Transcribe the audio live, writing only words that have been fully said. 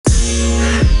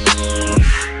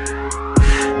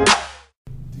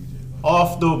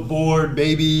the board,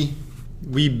 baby.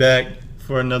 We back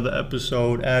for another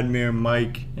episode. Admir,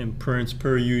 Mike, and Prince,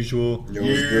 per usual. Yo,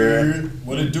 what's good?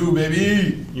 What it do,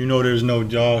 baby? You know there's no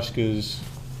Josh because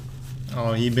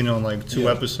he been on like two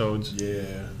episodes. Yeah.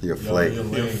 You're flake. You're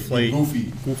flake.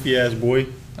 Goofy Ass boy.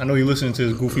 I know you listening to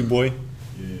this goofy boy.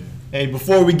 Yeah. Hey,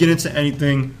 before we get into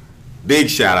anything, Big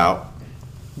shout out.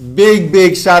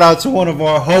 big shout out to one of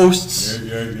our hosts.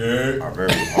 Yeah. Our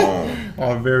very own.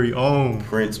 Our very own.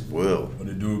 Prince Will. What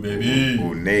it do, baby?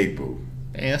 Unaegbu.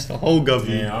 Man, that's the whole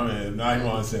government. Yeah, I mean, not even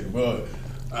on a second. But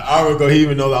an hour ago, he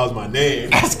even know that was my name.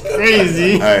 That's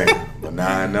crazy. Hey, but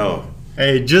now I know.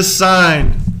 Hey, just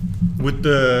signed with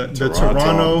the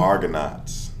Toronto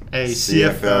Argonauts.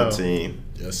 CFL team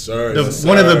Yes, sir.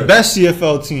 One of the best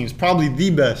CFL teams, probably the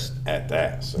best. at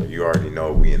that. So you already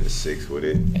know we in the six with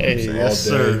it. Hey, You know what I'm yes,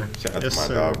 saying? sir. Shout out Yes, to my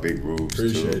sir. dog, Big Roofs,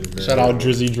 Appreciate too. it, man. Shout out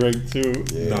Drizzy Drake too.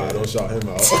 Yeah. Nah, don't shout him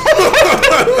out.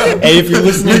 Hey, if you're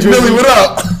listening, Nick Drizzy, Millie, what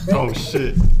up? Oh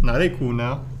shit, nah, they cool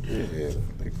now. Yeah,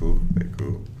 they cool. They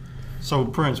cool. So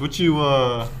Prince, what you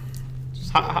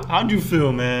how'd you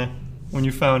feel, man, when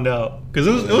you found out? Because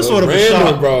it was sort of random, a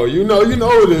shock, bro. You know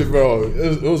it is, bro.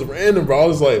 It was random, bro. I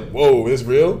was like, whoa, it's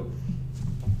real?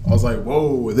 I was like,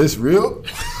 whoa, is this real?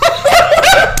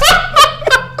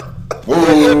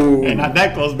 Whoa. Hey, not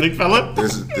that close, big fella.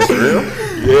 This real?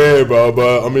 Yeah, bro.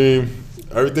 But, I mean,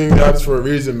 everything happens for a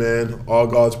reason, man. All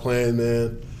God's plan,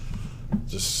 man.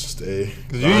 Just stay.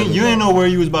 Cause you didn't know where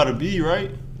you was about to be,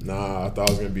 right? Nah, I thought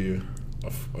I was going to be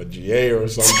a GA or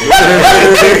something.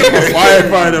 A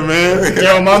firefighter, man.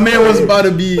 Yo, my man was about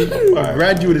to be a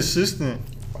graduate assistant.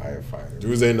 Firefighter.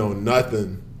 Dudes ain't know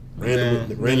nothing. Random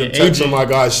Your text agent- from my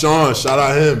guy Sean. Shout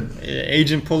out him.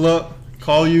 Agent pull up,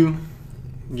 call you,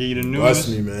 get you the news. Bless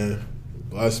me, man.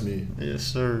 Bless me. Yes,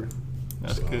 sir.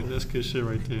 That's good. That's good shit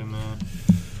right there, man.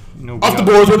 You know, Off the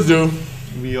boards, what to do?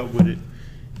 We up with it.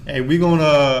 Hey, we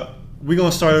gonna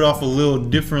start it off a little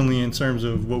differently in terms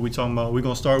of what we talking about. We're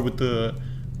gonna start with the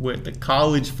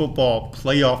college football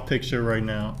playoff picture right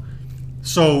now.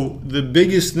 So the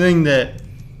biggest thing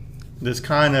that's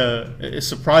kind of is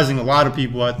surprising a lot of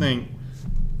people, I think.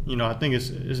 You know, I think it's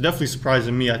definitely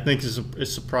surprising me. I think it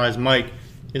surprised Mike.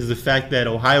 Is the fact that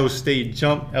Ohio State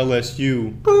jumped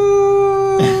LSU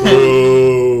Boo.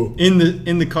 in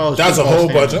the college. That's a football whole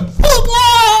bunch standings. of.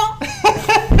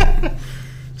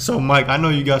 So, Mike, I know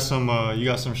you got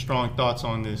some strong thoughts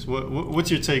on this. What's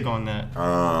your take on that?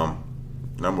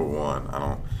 Number one,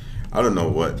 I don't know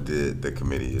what the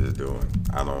committee is doing.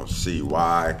 I don't see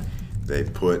why they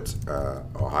put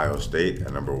Ohio State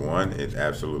at number one. It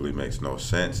absolutely makes no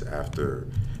sense after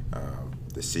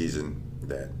the season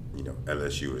that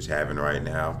LSU is having right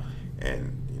now,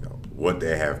 and what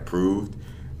they have proved.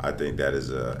 I think that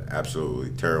is a absolutely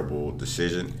terrible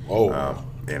decision. Whoa.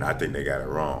 And I think they got it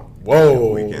wrong.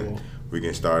 Whoa. We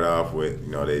can start off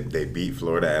with they beat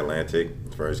Florida Atlantic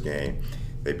first game.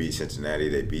 They beat Cincinnati.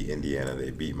 They beat Indiana.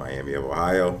 They beat Miami of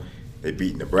Ohio. They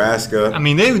beat Nebraska. I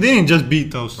mean, they didn't just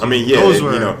beat those two. I mean, yeah,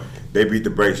 those they beat the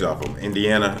brakes off them.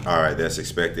 Indiana, all right, that's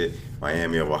expected.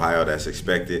 Miami of Ohio, that's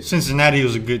expected. Cincinnati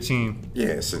was a good team.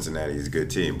 Yeah, Cincinnati is a good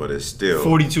team, but it's still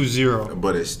 42-0.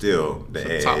 But it's still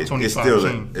the It's a top it's 25 still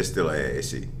team. it's still a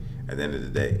AAC at the end of the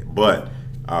day. But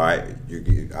all right,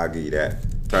 I'll give you that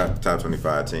top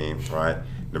 25 team, right?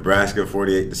 Nebraska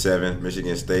 48-7,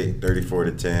 Michigan State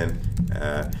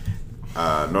 34-10,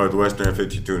 Northwestern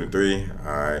 52-3.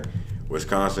 All right,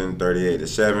 Wisconsin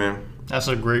 38-7. That's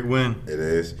a great win. It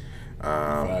is.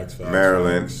 Facts.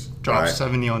 Maryland Dropped right,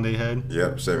 70 on their head.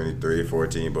 Yep,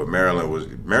 73-14. But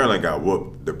Maryland got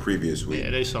whooped the previous week. Yeah,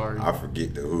 they sorry. I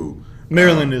forget the who.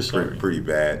 Maryland is sorry. Pretty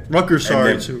bad. Rutgers And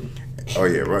sorry then- too. Oh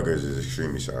yeah, Rutgers is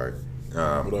extremely sorry.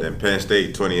 Then Penn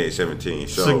State 28-17.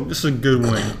 So It's a good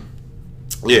win.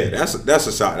 yeah, that's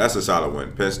a solid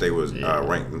win. Penn State was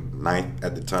ranked 9th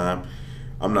at the time.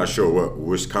 I'm not sure what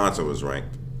Wisconsin was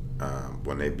ranked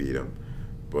when they beat them,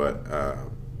 but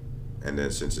and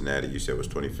then Cincinnati, you said was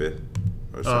 25th.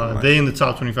 Or something like They in the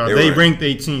top 25. They They were- ranked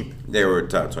 18th They were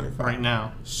top 25 right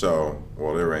now. So,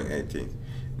 well, they're ranked 18th.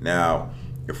 Now,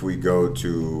 if we go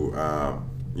to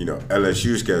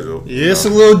LSU schedule, Yeah, it's a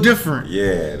little different.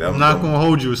 yeah, I'm not gonna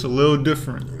hold you. It's a little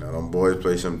different. them boys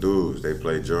play some dudes. They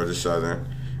played Georgia Southern.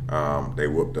 They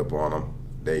whooped up on them.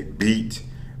 They beat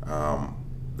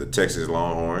the Texas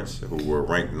Longhorns, who were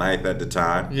ranked 9th at the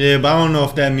time. Yeah, but I don't know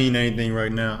if that mean anything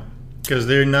right now because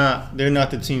they're not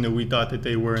the team that we thought that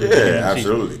they were. In the Yeah, beginning of the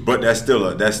season. absolutely. But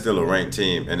that's still a ranked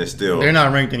team, and it's still They're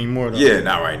not ranked anymore though. Yeah,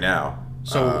 not right now.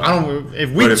 So I don't. If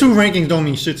but week if- 2 rankings don't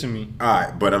mean shit to me. All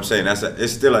right, but I'm saying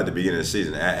it's still at the beginning of the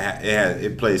season.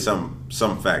 It plays some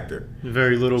factor.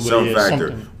 Very little, but Some yeah, factor.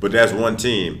 something. But that's one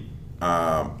team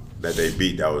that they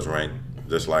beat that was ranked,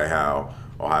 just like how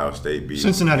Ohio State beat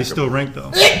Cincinnati's still ranked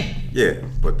though. Yeah,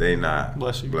 but they not.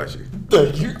 Bless you. Bless you.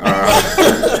 Thank you.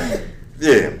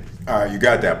 Yeah, you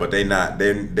got that, but they not.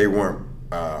 They weren't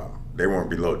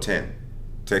below 10.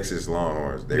 Texas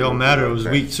Longhorns. It don't matter. It was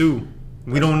 10. week 2.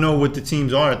 We don't know what the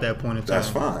teams are at that point in time. That's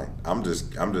fine.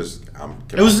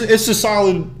 It's a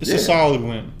solid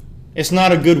win. It's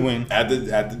not a good win. At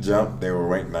the jump, they were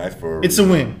ranked 9th for. It's a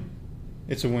win.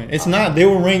 It's a win. It's not. They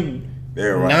were ranked. They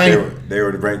were 9th. They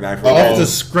were ranked 9th for. Off the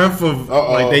scruff of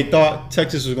like they thought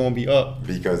Texas was going to be up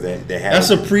because they had.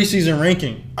 That's a preseason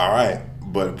ranking. All right,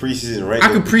 but preseason ranking.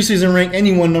 I could preseason rank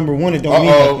anyone number 1. It don't mean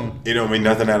nothing. It don't mean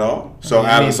nothing at all. So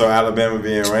Alabama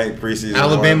being ranked preseason.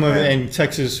 Alabama and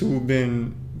Texas, who've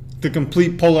been the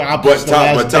complete polar opposite the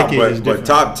last decade, is different. But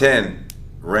top 10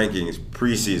 rankings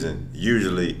preseason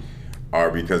usually are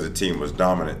because the team was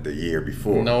dominant the year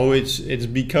before. No, it's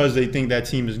because they think that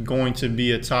team is going to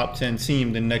be a top 10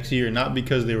 team the next year, not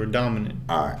because they were dominant.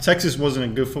 All right. Texas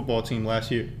wasn't a good football team last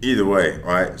year. Either way,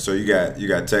 all right. So you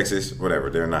got Texas, whatever,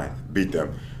 they're 9th. Beat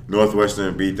them.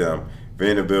 Northwestern beat them.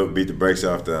 Vanderbilt beat the brakes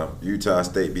off them. Utah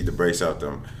State beat the brakes off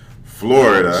them.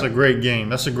 Florida. That's a great game.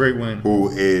 That's a great win. Who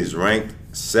is ranked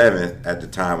 7th at the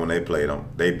time when they played them.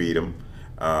 They beat them.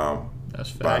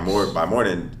 That's by more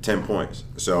than 10 points.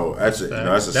 So that's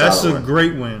a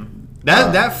great win.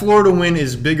 That Florida win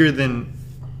is bigger than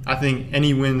I think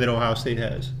any win that Ohio State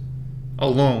has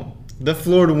alone. The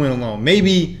Florida win alone.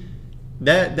 Maybe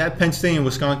that Penn State and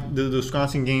Wisconsin, the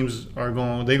Wisconsin games they're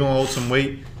gonna hold some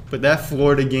weight, but that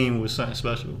Florida game was something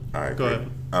special. All right, go ahead.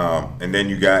 And then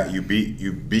you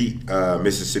beat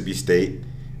Mississippi State.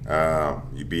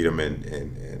 You beat them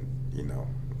in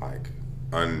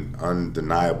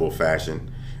undeniable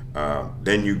fashion.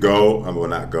 Then you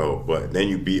then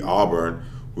you beat Auburn,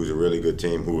 who's a really good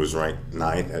team, who was ranked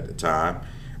 9th at the time.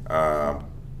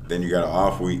 Then you got an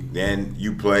off week. Then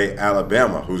you play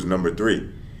Alabama, who's number 3,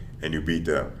 and you beat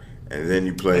them. And then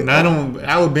you play.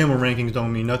 Alabama rankings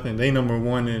don't mean nothing. They number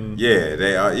 1 in. Yeah,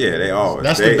 they are. Yeah, they always.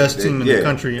 That's the best team in the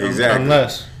country. Exactly.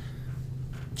 Unless.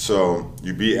 So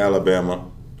you beat Alabama.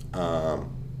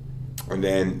 And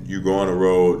then you go on the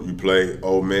road, you play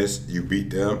Ole Miss, you beat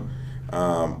them.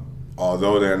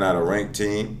 Although they're not a ranked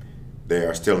team, they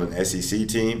are still an SEC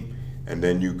team. And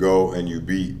then you go and you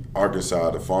beat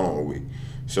Arkansas the following week.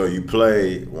 So you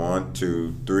play 1,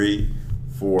 2, 3,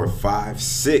 4, 5,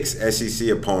 6 SEC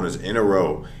opponents in a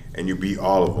row, and you beat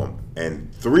all of them.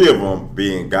 And 3 of them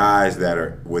being guys that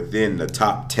are within the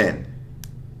top 10.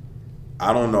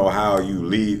 I don't know how you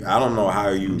leave. I don't know how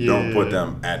you don't put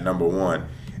them at number 1.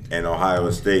 And Ohio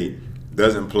State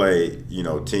doesn't play,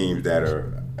 teams that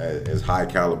are as high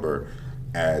caliber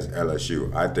as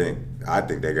LSU. I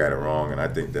think they got it wrong, and I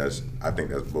think that's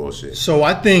bullshit. So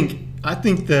I think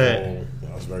that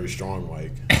that's very strong,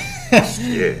 Mike.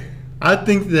 Yeah. I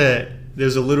think that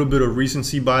there's a little bit of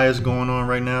recency bias going on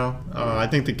right now. I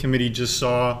think the committee just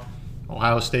saw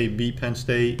Ohio State beat Penn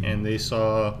State, and they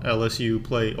saw LSU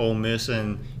play Ole Miss,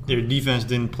 and their defense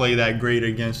didn't play that great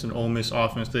against an Ole Miss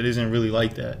offense that isn't really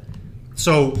like that.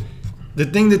 So the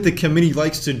thing that the committee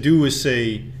likes to do is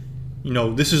say,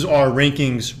 this is our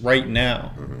rankings right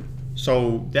now. Mm-hmm.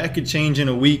 So that could change in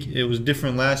a week. It was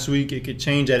different last week. It could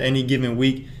change at any given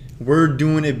week. We're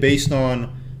doing it based on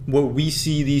what we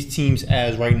see these teams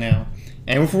as right now.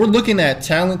 And if we're looking at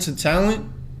talent to talent,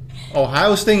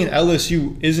 Ohio State and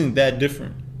LSU isn't that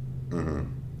different. Mm-hmm.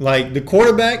 Like the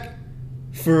quarterback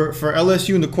for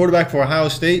LSU and the quarterback for Ohio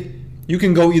State, you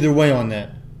can go either way on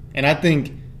that. And I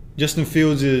think Justin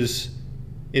Fields is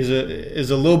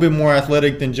a little bit more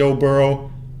athletic than Joe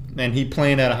Burrow, and he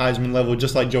playing at a Heisman level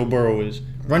just like Joe Burrow is.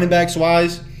 Running backs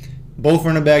wise, both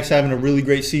running backs having a really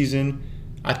great season.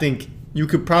 I think you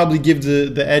could probably give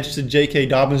the edge to J.K.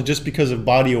 Dobbins just because of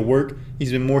body of work.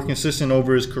 He's been more consistent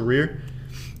over his career.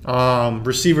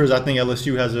 Receivers, I think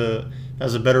LSU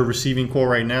has a better receiving core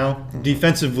right now. Mm-hmm.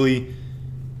 Defensively,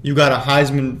 you got a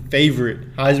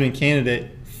Heisman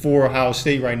candidate for Ohio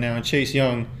State right now, and Chase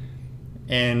Young.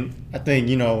 And I think,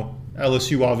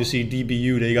 LSU obviously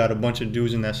DBU, they got a bunch of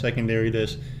dudes in that secondary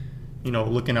that's,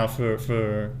 looking out for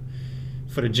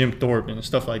the Jim Thorpe and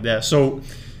stuff like that. So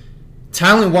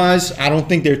talent-wise, I don't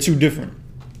think they're too different.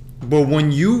 But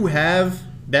when you have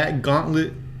that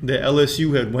gauntlet that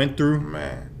LSU had went through,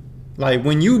 man, like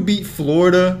when you beat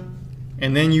Florida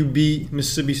and then you beat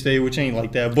Mississippi State, which ain't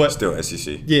like that, but still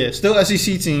SEC. Yeah, still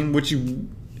SEC team. Which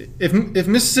if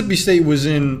Mississippi State was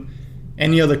in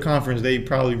any other conference, they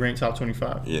probably rank top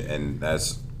 25. Yeah, and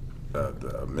that's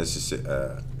the Mississippi.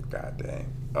 God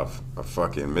dang, a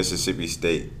fucking Mississippi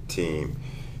State team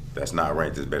that's not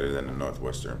ranked is better than the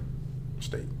Northwestern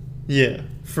State. Yeah,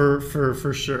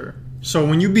 for sure. So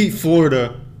when you beat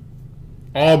Florida,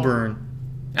 Auburn,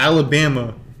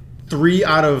 Alabama, 3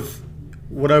 out of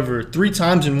whatever, 3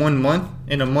 times in 1 month,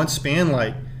 in a month span,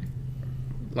 like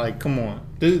come on.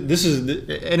 This is,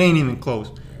 it ain't even close.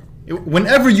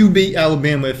 Whenever you beat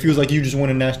Alabama, it feels like you just won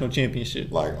a national championship.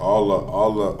 Like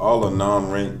all the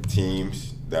non-ranked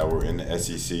teams that were in the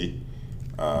SEC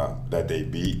that they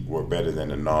beat were better than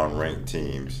the non-ranked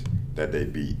teams that they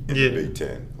beat in the Big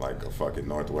Ten, like a fucking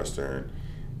Northwestern.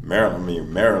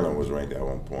 Maryland was ranked at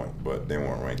one point, but they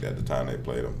weren't ranked at the time they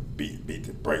played them. Beat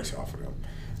the brakes off of them.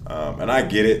 And I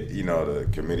get it, the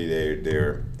committee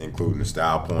they're including the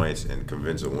style points and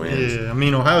convincing wins. Yeah, I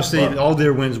mean Ohio State, all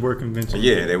their wins were convincing.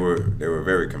 Yeah, they were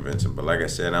very convincing. But like I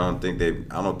said, I don't think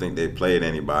they played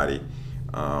anybody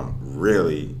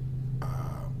really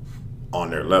on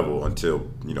their level until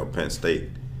Penn State.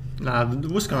 Nah, the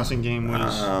Wisconsin game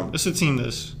was. It's a team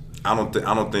that's. I don't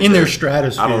think in their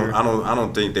stratosphere. I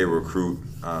don't think they recruit.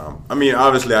 I mean,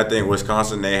 obviously, I think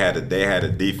Wisconsin they had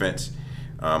a defense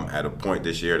at a point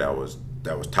this year that was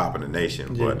top of the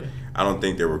nation. Yeah. But I don't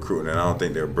think they're recruiting, and I don't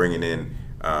think they're bringing in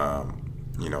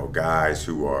guys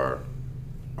who are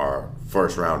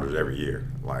first rounders every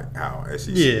year, like how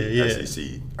SEC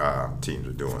teams are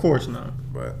doing. Of course not.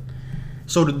 But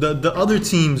so the other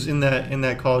teams in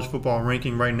that college football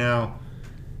ranking right now.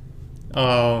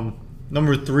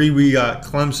 Number 3, we got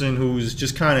Clemson, who's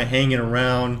just kind of hanging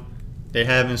around. They're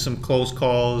having some close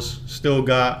calls. Still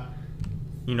got,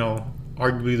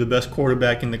 arguably the best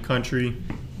quarterback in the country.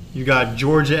 You got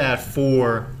Georgia at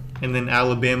 4, and then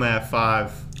Alabama at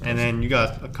 5. And then you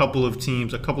got a couple of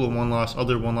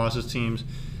other one-losses teams,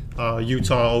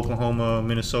 Utah, Oklahoma,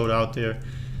 Minnesota out there.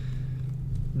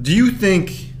 Do you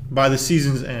think by the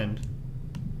season's end,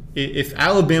 if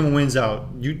Alabama wins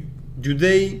out, do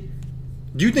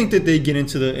you think that they get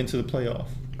into the playoff?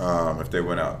 If they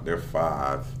went out, they're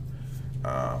 5.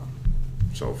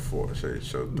 So 4. So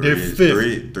 3. They're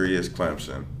 5th. 3 is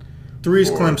Clemson. 3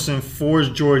 is Clemson. 4 is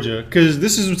Georgia. Because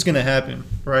this is what's going to happen,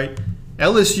 right?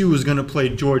 LSU is going to play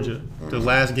Georgia the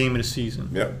last game of the season.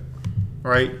 Yep.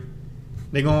 Right.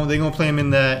 They're gonna play them in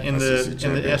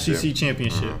the SEC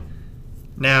championship.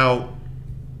 Mm-hmm. Now,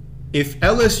 if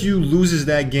LSU loses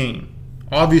that game,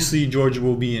 obviously Georgia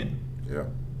will be in. Yeah.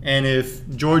 And if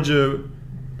Georgia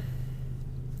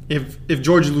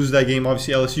loses that game,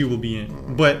 obviously LSU will be in.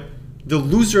 Mm-hmm. But the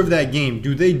loser of that game,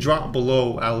 do they drop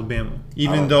below Alabama?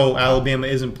 Even though Alabama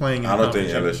isn't playing in I don't think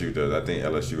LSU does. I think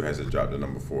LSU has to drop to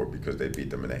number 4 because they beat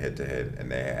them in a head-to-head,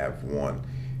 and they have won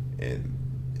in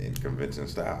convincing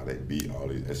style. They beat all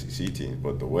these SEC teams.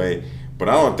 But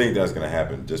I don't think that's going to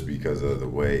happen just because of the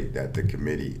way that the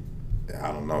committee,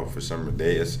 I don't know, for some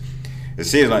reason, it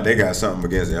seems like they got something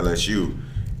against LSU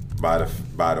by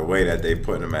the way that they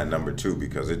put them at number 2,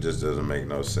 because it just doesn't make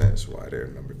no sense why they're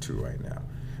number 2 right now.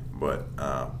 But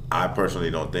I personally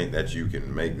don't think that you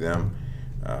can make them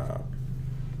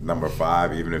number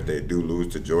 5, even if they do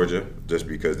lose to Georgia, just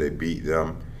because they beat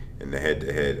them in the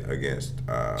head-to-head against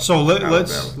So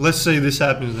let's say this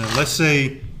happens then. Let's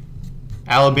say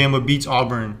Alabama beats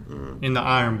Auburn in the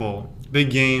Iron Bowl.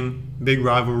 Big game, big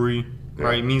rivalry,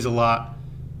 right? It means a lot.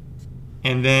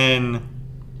 And then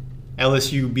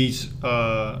LSU beats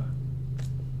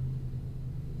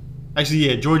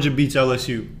Georgia beats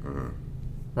LSU. Mm-hmm.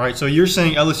 Right? So you're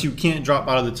saying LSU can't drop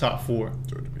out of the top 4.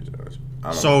 Georgia beats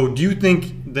LSU. So do you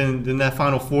think then that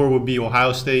Final 4 would be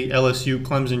Ohio State, LSU,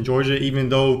 Clemson, Georgia, even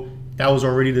though that was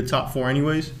already the top 4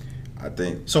 anyways? I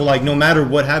think so. Like, no matter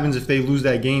what happens, if they lose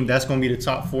that game, that's going to be the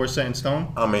top 4 set in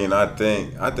stone. I mean, I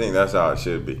think that's how it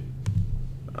should be.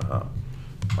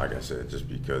 Like I said, just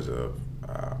because of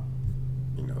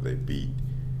they beat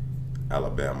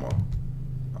Alabama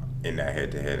in that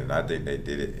head-to-head, and I think they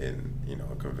did it in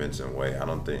a convincing way. I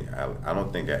don't think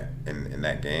in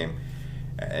that game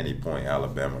at any point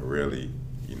Alabama really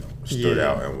stood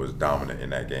out and was dominant in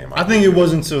that game. I think it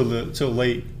wasn't till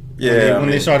late. Yeah, when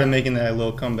they started making that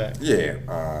little comeback.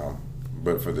 Yeah,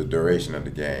 but for the duration of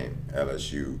the game,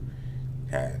 LSU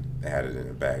had it in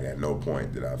the bag. At no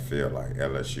point did I feel like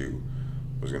LSU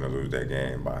was going to lose that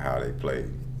game by how they played.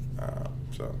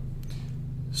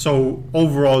 So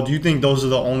overall, do you think those are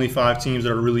the only 5 teams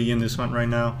that are really in this hunt right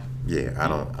now? Yeah, I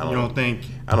don't think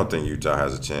Utah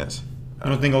has a chance. You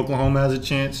don't think Oklahoma has a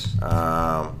chance?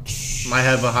 Might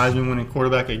have a Heisman-winning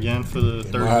quarterback again for the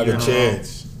third year. Might have a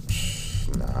chance.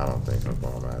 No, I don't think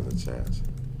Oklahoma has a chance.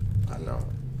 I don't.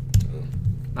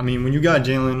 I mean, when you got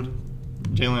Jalen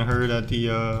Hurd at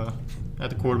the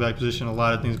quarterback position, a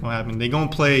lot of things gonna happen. They're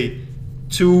gonna play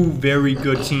 2 very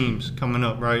good teams coming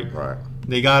up, right? Right.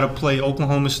 They got to play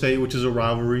Oklahoma State, which is a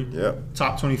rivalry. Yep.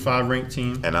 Top 25 ranked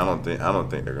team. And I don't think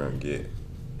they're gonna get.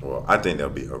 Well, I think they'll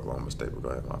beat Oklahoma State. But go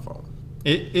ahead, my fault.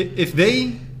 If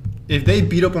they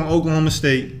beat up on Oklahoma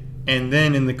State and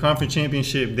then in the conference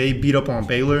championship they beat up on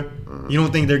Baylor, you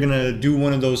don't think they're gonna do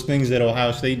one of those things that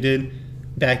Ohio State did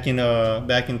back in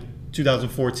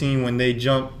 2014 when they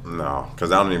jumped? No,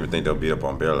 because I don't even think they'll beat up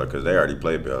on Baylor because they already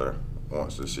played Baylor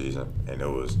once this season, and it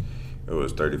was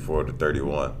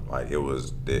 34-31. Like it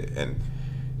was, and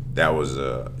that was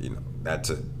that's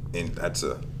an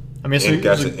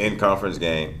in conference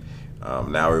game.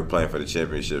 Now we're playing for the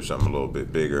championship, something a little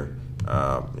bit bigger.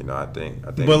 I think.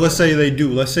 But let's say they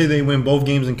do. Let's say they win both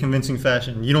games in convincing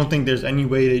fashion. You don't think there's any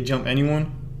way they jump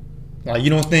anyone? Like you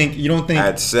don't think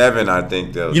at 7, I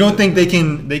think they'll. You don't think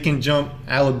they can jump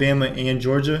Alabama and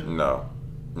Georgia? No,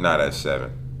 not at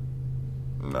 7.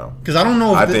 No, because I don't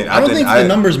know. I don't think the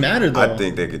numbers matter though. I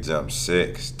think they could jump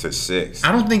 6 to 6.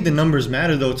 I don't think the numbers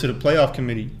matter though to the playoff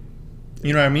committee.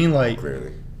 You know what I mean? Like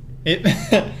clearly,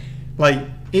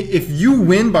 if you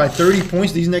win by 30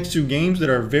 points these next 2 games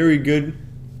that are very good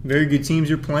teams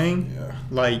you're playing,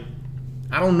 like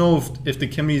I don't know if the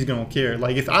committee's gonna care.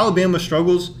 Like if Alabama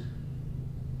struggles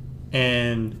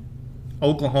and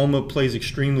Oklahoma plays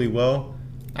extremely well,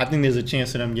 I think there's a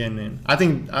chance of them getting in. I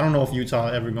don't know if Utah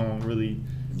ever going to really.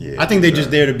 Yeah, I think they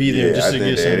just there to be there just to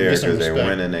get some respect. Because they're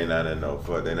winning, they not in no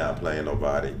foot. They're not playing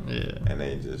nobody. Yeah, and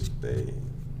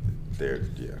they're.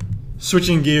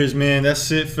 Switching gears, man. That's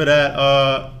it for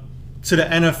that. To the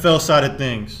NFL side of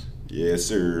things. Yes,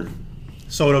 sir.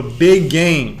 So the big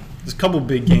game. There's a couple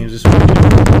big games this weekend.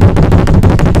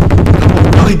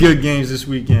 Really good games this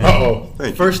weekend.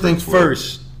 First things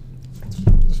first.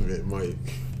 Mike.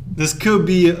 This could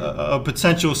be a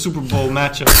potential Super Bowl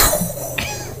matchup.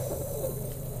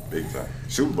 Big time.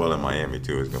 Super Bowl in Miami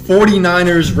too is gonna be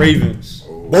 49ers Ravens.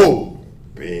 Whoa.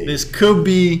 Big. This could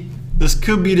be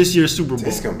this year's Super Bowl.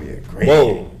 This is gonna be a great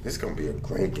game. This is gonna be a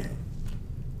great game.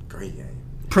 Great game.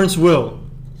 Prince Will.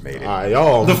 Made it.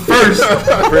 Y'all. The first.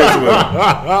 Prince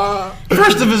Will.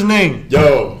 First of his name.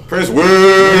 Yo. Prince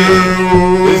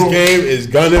Will. This game is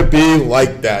gonna be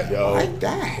like that, yo.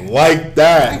 Like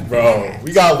that, bro.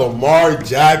 We got Lamar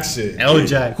Jackson.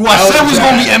 L-Jack. Who I said was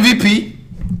gonna be MVP.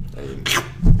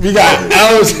 We got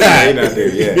L-Jack. He not there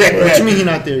yet. What you mean he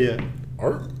not there yet?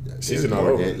 Season not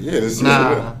over. Yeah, this is he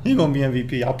gonna be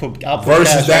MVP. I'll put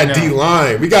versus that D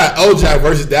line. We got L-Jack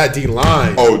versus that D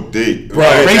line. Oh, D.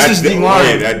 Right. Racist D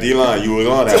line. Yeah, that D line. You was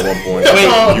on at one point.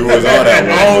 You was on at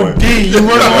one point. D. You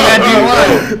were on that D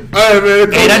line.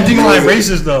 Hey, that D line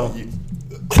racist though.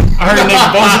 I heard Nick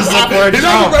Bosa support Trump. He's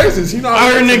not racist.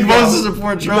 I heard Nick Bosa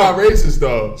support Trump. He's not racist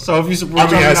though. So if you support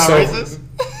Trump, you're not racist.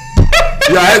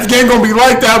 Yeah, this game gonna be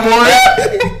like that, boy.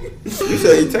 You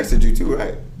said he texted you too,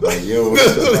 right? Like, yo,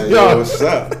 what's up? Like, yo, what's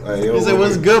up? Like, yo, he said,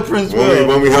 what's good, Prince Will?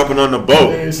 When we hopping on the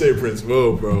boat. I didn't say Prince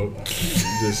Will, bro.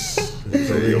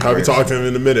 I'll be talking to him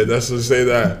in a minute. Let's just say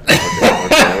that.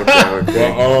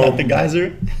 Okay. Well, not the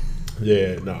geyser?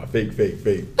 Yeah, nah, fake.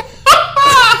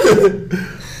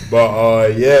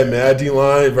 But yeah, man, that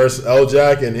D-line versus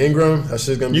L-Jack and Ingram, that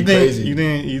shit's gonna be crazy. You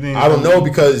think? I don't know,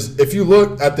 because if you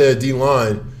look at their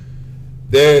D-line,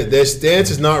 their stance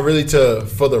is not really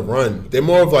for the run. They're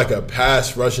more of like a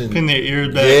pass rushing. Pin their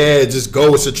ears back. Yeah, just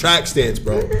go. It's a track stance,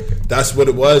 bro. That's what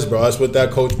it was, bro. That's what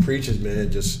that coach preaches,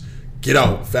 man. Just get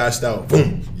out, fast out,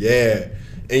 boom. Yeah,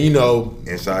 and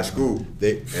inside school,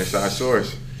 inside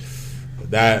source.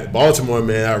 That Baltimore,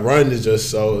 man, that run is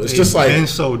just so. It's just like been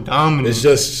so dominant. It's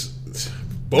just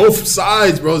both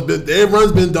sides, bro. Their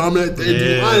run's been dominant. Their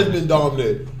D-line's been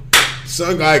dominant.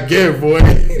 Son got give, boy.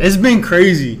 It's been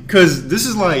crazy because this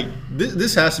is like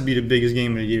this has to be the biggest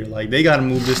game of the year. Like they got to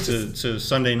move this to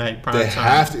Sunday night prime time. They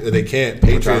have to. They can't.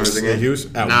 Patriots in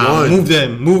Houston at 1. Move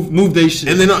them. Move they shit.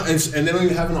 And they don't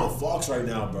even have it on Fox right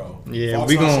now, bro. Yeah,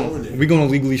 we gonna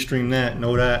legally stream that.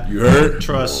 Know that. You heard?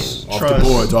 Trust.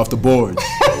 Off the boards.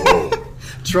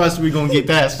 Trust. We gonna get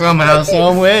that somehow,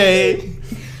 some way.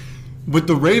 With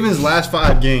the Ravens' last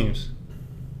 5 games,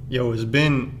 it's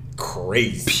been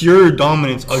crazy. Pure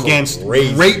dominance against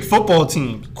great football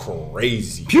teams.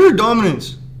 Crazy. Pure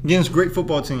dominance against great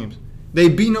football teams. They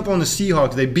beaten up on the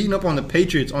Seahawks. They beaten up on the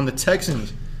Patriots, on the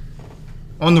Texans,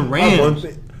 on the Rams.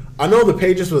 I know the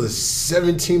Patriots was a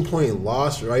 17-point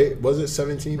loss, right? Was it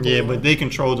 17? Yeah, but they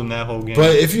controlled them that whole game.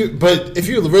 But if you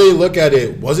really look at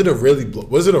it, was it a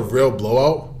real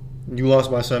blowout? You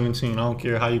lost by 17. I don't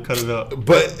care how you cut it up.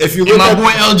 But if you look at my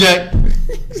boy L-Jack,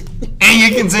 and you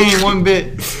contain one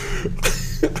bit.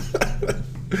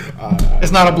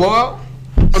 It's not a blowout.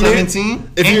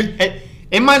 17.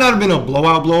 It might not have been a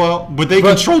blowout, but they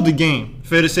controlled the game.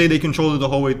 Fair to say they controlled it the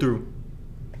whole way through.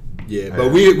 Yeah,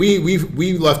 but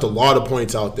we left a lot of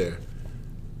points out there.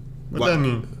 What that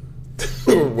mean?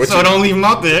 What So don't leave them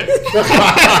out there.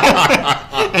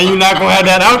 And you're not going to have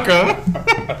that outcome.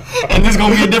 And this is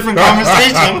going to be a different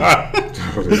conversation.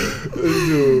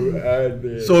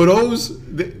 So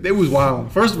they was wild.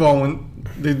 First of all, when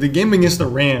the game against the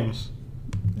Rams.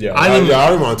 Yeah, I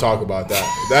don't want to talk about that.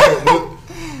 That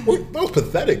was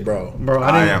pathetic, bro. Bro,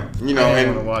 I didn't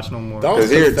want to watch no more. That was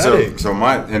pathetic.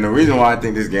 And the reason why I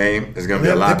think this game is going to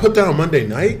be a lot. They put that on Monday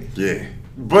night? Yeah.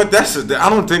 But I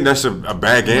don't think that's a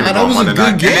bad game. Nah, that was a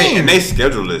good game. And they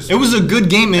scheduled this. It was a good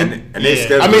game, and they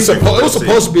scheduled. I mean, it was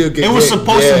supposed to be a good game. It was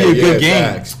supposed to be a good game.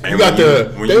 Facts. You got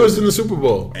they was in the Super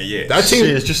Bowl. Yeah, that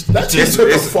team took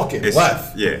a fucking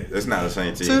left. Yeah, it's not the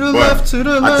same team. To the left.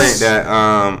 I think that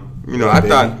I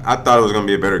thought it was gonna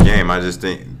be a better game. I just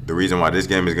think the reason why this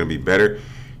game is gonna be better,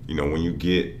 when you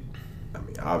get,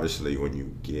 obviously when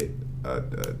you get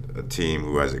a team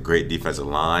who has a great defensive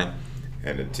line.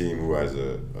 And a team who has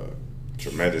a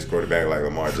tremendous quarterback like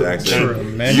Lamar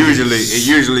Jackson, it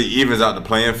usually evens out the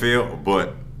playing field.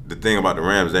 But the thing about the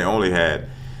Rams, they only had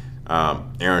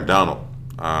Aaron Donald.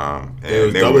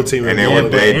 They double teamed him.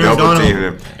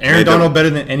 Aaron Donald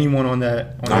better than anyone on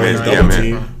that.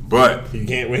 Man. But he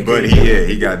can't win. But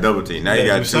he got double teamed. Now you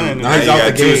got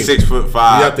two 6'5",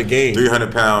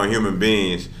 300-pound human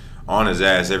beings on his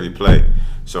ass every play.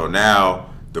 So now.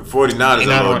 The 49ers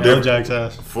are a little different.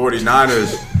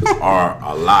 49ers are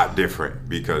a lot different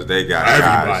because they got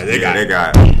guys. They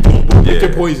got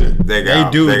poison. They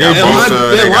got Bosa.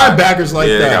 They're linebackers like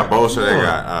that. They got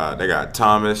Bosa. They got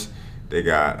Thomas. They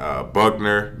got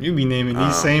Buckner. You be naming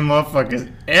these same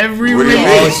motherfuckers every week. Are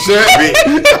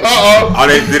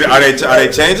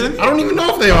they changing? I don't even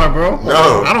know if they are, bro.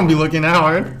 No, I don't be looking that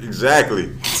hard.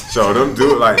 Exactly. So them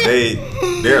do it like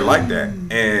they're like that,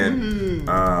 and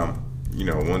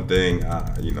one thing,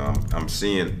 I'm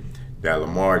seeing that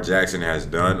Lamar Jackson has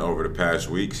done over the past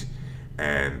weeks,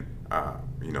 and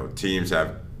teams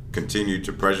have continued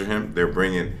to pressure him. They're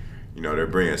bringing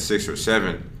 6 or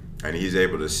 7, and he's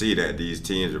able to see that these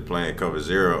teams are playing cover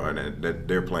 0 and that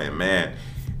they're playing man.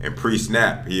 And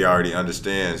pre-snap, he already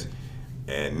understands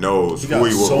and knows who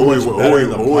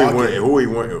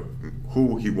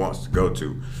he wants to go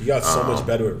to. He got so much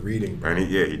better at reading. Bro. And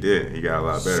he did. He got a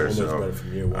lot better. So much better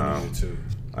from year 1 to year 2.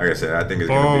 Like I said, I think it's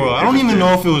going to be. I don't even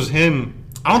know if it was him.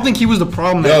 I don't think he was the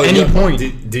problem at any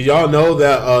point. Do y'all know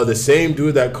that the same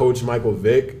dude that coached Michael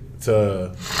Vick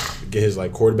to get his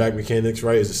quarterback mechanics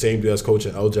right is the same dude that's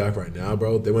coaching L-Jack right now,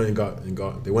 bro? They went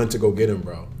they went to go get him,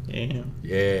 bro. Damn.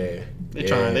 Yeah. They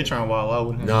trying to wild out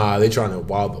with him. Nah, they trying to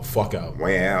wild the fuck out.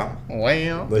 Wow.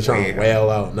 They trying to wail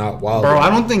out, not wild. Bro, I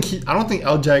don't think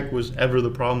L-Jack was ever the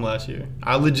problem last year.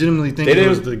 I legitimately think it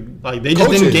was they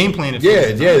just didn't game plan it.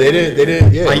 They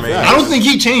didn't. Yeah, I don't think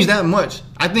he changed that much.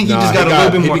 I think he just got a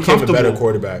little bit more comfortable. He became a better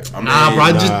quarterback.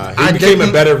 He became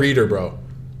a better reader, bro.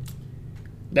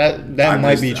 That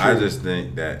might be true. I just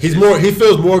think that he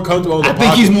feels more comfortable in the pocket. I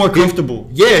think he's more comfortable.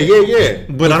 Yeah.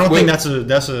 But I don't think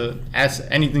that's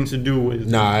anything to do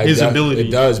with his ability.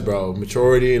 It does, bro.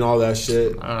 Maturity and all that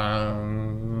shit.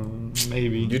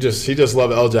 Maybe. He just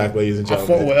love L-Jack, ladies and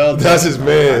gentlemen. I fought with L-Jack. That's his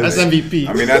man. That's MVP.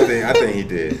 I mean, I think he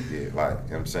did. Yeah, you know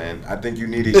what I'm saying? I think you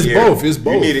need a year. It's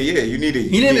both. You need a year. He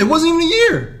didn't. It wasn't even a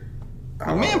year.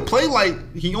 The man played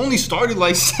he only started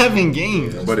 7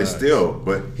 games. But it's still,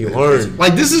 he learned.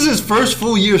 This is his first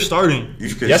full year starting.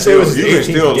 You can still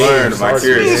learn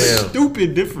vicariously. It's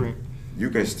stupid different.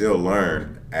 You can still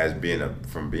learn as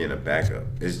from being a backup.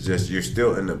 It's just you're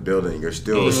still in the building. You're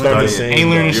still studying.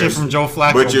 Ain't learning shit from Joe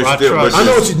Flacco. But you're still. I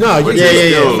know what you know. But you're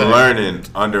still learning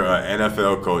under an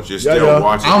NFL coach. You're still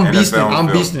watching NFL. I'm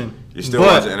beasting. You're still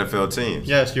watching NFL teams.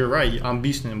 Yes, you're right. I'm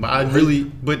beasting.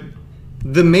 But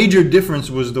the major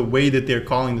difference was the way that they're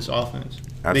calling this offense.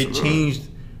 Absolutely.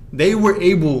 They were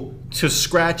able to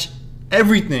scratch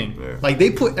everything. Yeah. They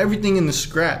put everything in the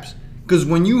scraps. Because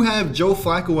when you have Joe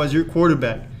Flacco as your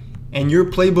quarterback and your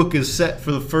playbook is set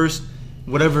for the first,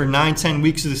 9-10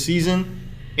 weeks of the season,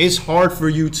 it's hard for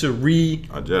you to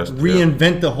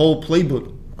reinvent the whole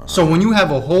playbook. So when you have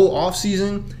a whole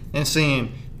offseason and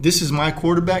saying, this is my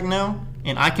quarterback now,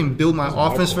 and I can build my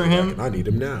offense for him. I need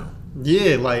him now.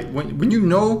 Yeah, when you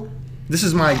know this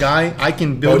is my guy, I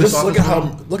can build this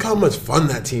offense. Look how much fun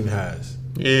that team has.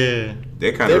 Yeah.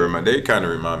 They kind of remind me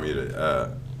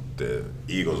of the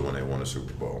Eagles when they won a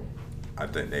Super Bowl. I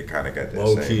think they kind of got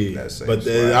that same. But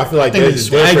I feel like they're just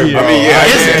different. I mean,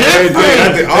 it's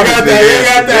different. They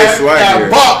got that swagger.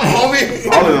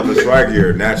 All of them are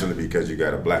swaggier naturally because you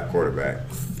got a black quarterback.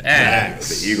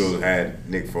 Facts. The Eagles had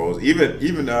Nick Foles.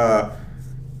 Even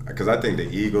because I think the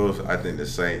Eagles, I think the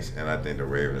Saints, and I think the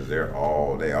Ravens, they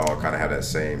all kind of have that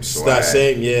same swag. That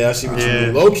same, yeah. I see what you Yeah.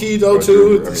 mean. Low key though But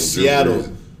too. Drew- I mean, Seattle,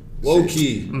 Drew low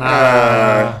key.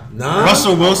 Nah. Nah.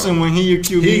 Russell Wilson, when he your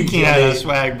QB, He you can't have that can't.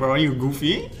 swag, bro. You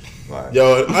goofy. Like,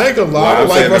 Yo, I ain't gonna lie. Like, I I'm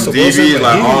like saying Russell them Wilson. DBs, but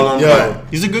like, he- all of them, yeah, like,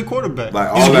 He's a good quarterback.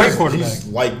 Like, He's a all great that- quarterback. he's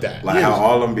like that. like Yeah. how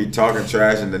all of them be talking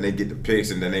trash and then they get the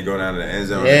picks and then they go down to the end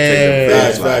zone Yeah. and take the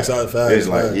picks. Facts, Like, facts. it's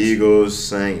like Eagles,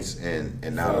 Saints, and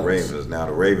now the Facts. Ravens. Now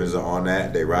the Ravens are on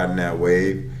that. They riding that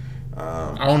wave.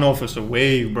 I don't know if it's a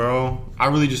wave, bro. I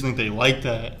really just think they like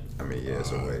that. I mean, yeah,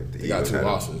 it's a wave. The They got Eagles two had a-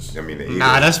 losses. I mean, the Eagles.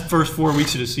 Nah, that's first 4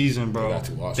 weeks of the season, bro. They got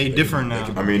two losses. They They different can-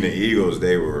 now. they I mean, the Eagles.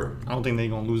 They were. I don't think they're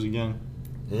gonna lose again.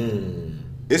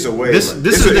 It's a wave. This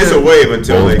it's is a wave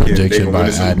until Bold they can prediction win by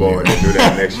the Super Bowl Admir. and they do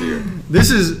that next year. This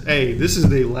is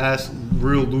the last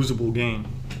real losable game.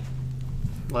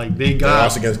 Like they They got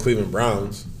lost against Cleveland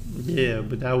Browns. yeah,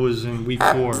 but that was in week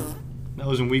 4. That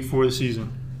was in week 4 of the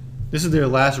season. This is their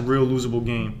last real losable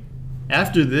game.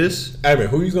 After this, Admir,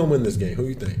 who you gonna win this game? Who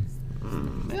you think?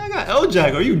 man, I got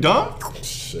L-Jack. Are you dumb?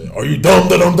 Shit. Are you dumb?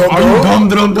 Are you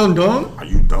dumb? Are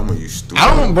you dumb or you stupid?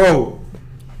 I don't, bro.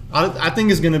 I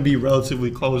think it's gonna be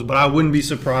relatively close, but I wouldn't be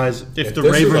surprised if the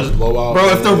this is a Ravens, blowout, bro.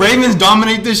 If the man. Ravens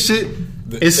dominate this shit,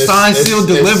 it's signed, sealed,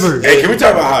 delivered. Hey, can we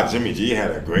talk about how Jimmy G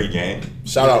had a great game?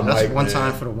 Shout out, That's Mike. one man.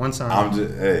 time for the one time. I'm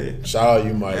just hey. Shout out,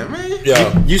 you, Mike. Yeah, man.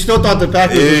 Yeah. You still thought the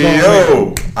Packers was Hey, going to yo,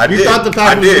 win. I You did. thought the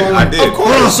Packers was gonna I win. did. Of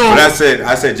course. So, But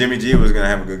I said Jimmy G was gonna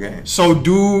have a good game. so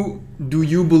do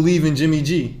you believe in Jimmy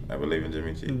G? I believe in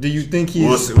Jimmy G. Do you think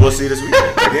he's? We'll see this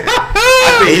weekend. Again.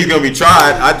 I think he's gonna be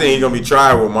tried. I think he's gonna be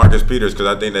tried with Marcus Peters because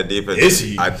I think that defense. Is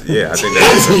he? I think that.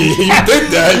 Is he? You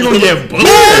think that? You gonna get bullied?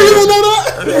 You don't know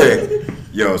that? Yeah.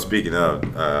 Yo, speaking of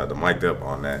the mic'd up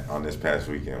on this past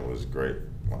weekend was great.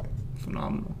 Like,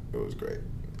 Phenomenal. it was great.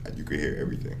 You could hear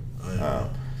everything. Yeah.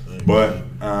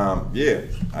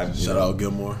 Yeah. Shout out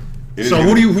Gilmore. So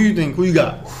who you think? Who you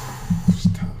got? It's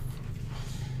tough.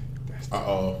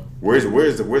 Uh-oh. Where's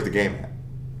the game at?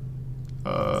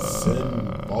 It's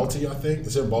in Baltimore, I think.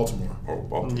 It's in Baltimore. Oh,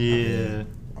 Baltimore. Yeah.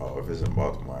 Oh, if it's in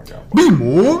Baltimore, I got Baltimore. Be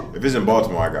more. If it's in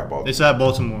Baltimore, I got Baltimore. It's at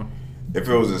Baltimore. If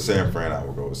it was in San Fran, I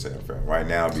would go with San Fran right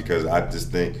now because I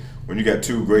just think when you got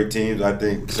two great teams, I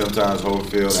think sometimes home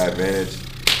field advantage.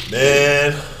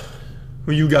 Man,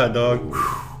 Who you got, dog?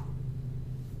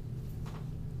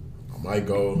 I might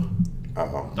go.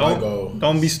 Uh-oh.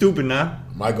 Don't be stupid now.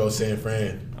 Might go San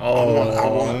Fran.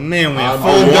 Oh man, we I full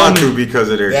I want dummy. to because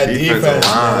of their That defensive defense,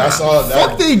 line. man, that's all. Fuck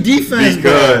That, they defense,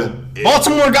 Because bro.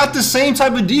 Baltimore got the same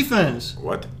type of defense.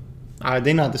 What? All right,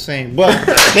 they not the same, but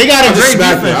they got a I just great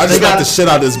smacked defense. I just They smacked got the shit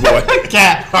out of this boy.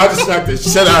 cat. I just smacked the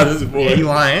shit out of this boy. Yeah, he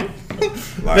lying.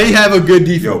 Like, They have a good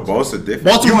defense. Yo, Bosa different.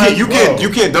 Baltimore has- You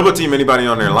can't double team anybody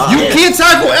on their line. You can't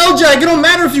tackle L-Jack. It don't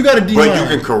matter if you got a D But line. you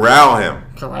can corral him.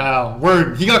 Corral.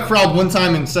 Word. He got corralled one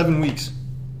time in 7 weeks.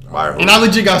 By who? And I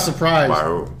legit got surprised. By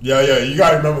who? Yeah, you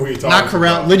gotta remember who you're talking Not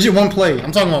corral. about. Legit one play.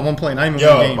 I'm talking about one play, not even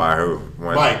Yo, one game. By who?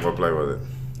 Mike. What play was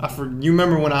it? You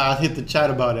remember when I hit the chat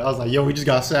about it? I was like, yo, he just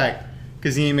got sacked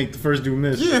because he didn't make the first dude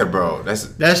miss. Yeah, bro.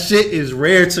 That shit is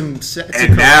rare to And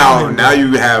corral him, now bro.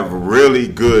 you have really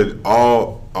good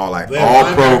all pro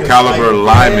linebackers caliber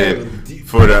like- linemen yeah.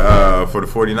 for the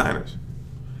 49ers.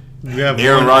 You have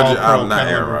Aaron one Rodgers- all-pro not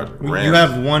Aaron caliber. Rodgers, You Rams.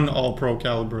 have one all-pro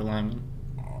caliber lineman.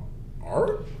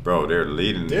 Art? Bro, they're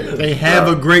leading. They're- They have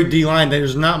a great D line.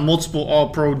 There's not multiple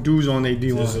all-pro dudes on their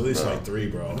D There's at line. least like 3,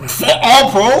 bro.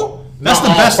 All-pro? That's Not the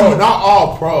all best pro, one. not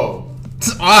all pro. All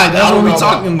right, that's I what don't we're know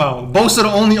talking about. Bosa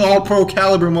the only all-pro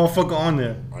caliber motherfucker on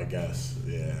there. I guess.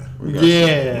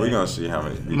 Yeah. We're gonna see how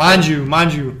many. Mind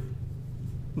you,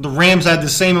 the Rams had the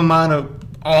same amount of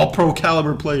all-pro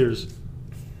caliber players.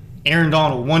 Aaron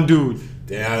Donald, one dude.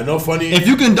 Damn, no funny. If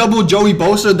you can double Joey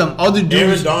Bosa, them other Aaron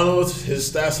dudes, Donald,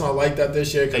 his stats not like that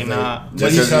this year. They not.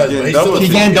 Just Because because he's getting but he's double still he a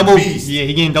getting fucking double. beast. Yeah,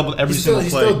 he getting double every He's still, single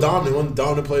he's play. still dominant. One of the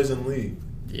dominant players in the league.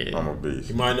 Yeah. I'm a beast.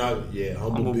 He might not. Yeah,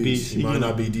 humble Humble beast. beast. He might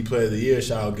not be D Player of the Year.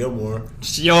 Shout out Gilmore.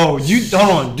 Yo, hold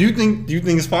on. Do you think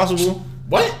it's possible?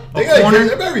 What? They corner?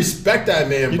 better respect that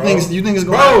man, You bro. think it's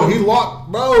going? Bro, he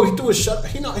locked. Bro, he threw a shut.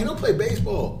 He don't play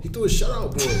baseball. He threw a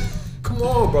shutout, boy. Come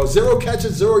on, bro. 0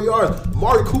 catches, 0 yards.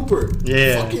 Amari Cooper.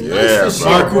 Yeah. Fucking Yeah, nice this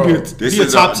bro. year, Amari bro. Cooper. This He a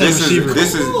is top 10 receiver.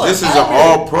 This is Come on, an Admir.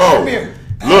 all pro. Admir.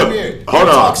 Look, Admir. He hold don't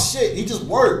on. talk shit. He just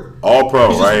worked. All pro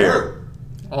He just right here. worked.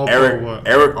 All pro what?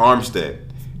 Eric Armstead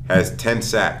has 10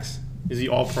 sacks. Is he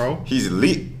all pro? He's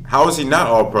elite. How is he not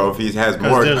all pro if he has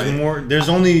more? There's more. There's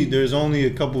only a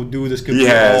couple dudes that could He be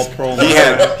has. all pro. Look. He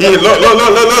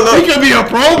could be a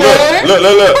pro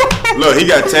bowler. Look. He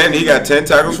got 10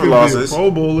 tackles for He could be a losses.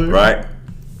 Pro bowler. Right.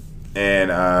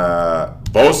 And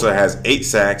Bosa has 8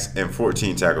 sacks and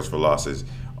 14 tackles for losses.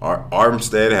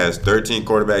 Armstead has 13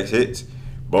 quarterback hits.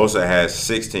 Bosa has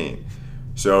 16.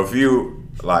 So if you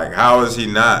how is he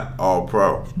not all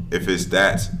pro if his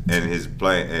stats and his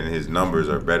play and his numbers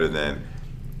are better than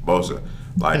Bosa?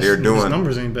 They're doing his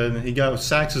numbers ain't better than he got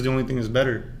sacks is the only thing that's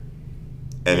better.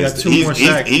 And he got 2 more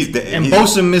sacks. And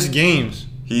Bosa missed games.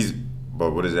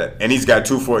 But what is that? And he's got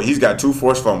 2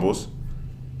 forced fumbles.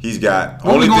 He's got.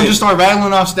 Are we gonna just start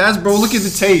rattling off stats, bro? Look at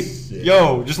the tape.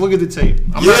 Yo, just look at the tape.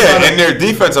 And their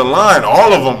defensive line,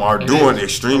 all of them are doing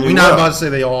extremely well. We're not about to say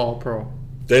they all pro.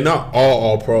 They're not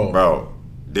all pro. Bro,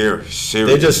 they're serious.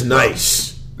 They're just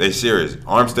nice. They're serious.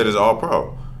 Armstead is all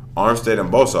pro. Armstead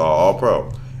and Bosa are all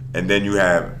pro. And then you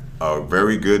have a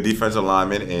very good defensive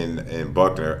lineman in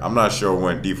Buckner. I'm not sure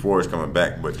when D4 is coming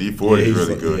back, but D4 is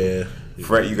really good. Yeah.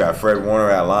 You got Fred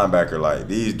Warner at linebacker.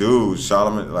 These dudes,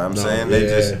 Solomon. They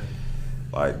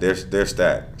just they're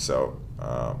stacked. So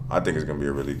I think it's gonna be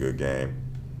a really good game.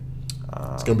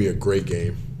 It's gonna be a great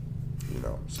game.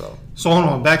 So hold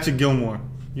on, back to Gilmore.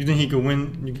 You think he could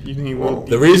win? You think he will?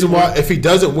 The reason why, if he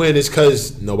doesn't win, is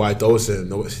because nobody throws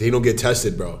him. He don't get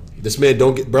tested, bro. This man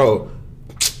don't get, bro.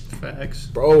 Facts.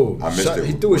 Bro,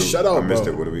 he threw a shutout, I missed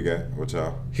it. What do we got? What's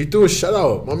up? He threw a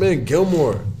shutout. My man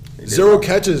Gilmore. 0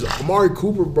 catches. Amari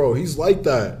Cooper, bro. He's like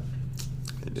that.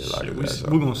 He did that.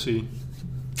 We're going to see.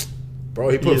 Bro,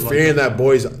 he put fear in that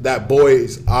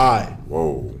boy's eye.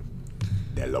 Whoa.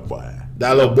 That little boy.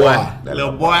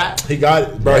 He got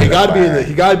it, bro. He got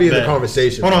to be in the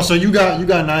conversation. Hold on. So you got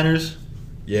Niners?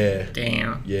 Yeah.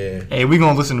 Damn. Yeah. Hey, we're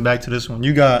going to listen back to this one.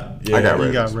 I got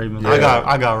Ravens. Yeah.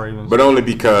 I got Ravens. But only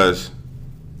because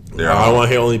I want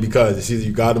to hear only because it's either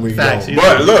you got them or you don't.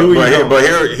 But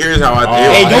here's how I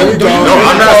think. No,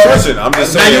 I'm not switching. I'm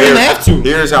just saying. Now you're gonna have to.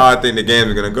 Here's how I think the game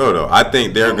is gonna go, though. I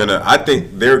think this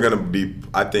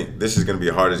is gonna be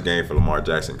the hardest game for Lamar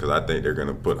Jackson because I think they're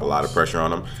gonna put a lot of pressure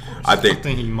on him. I think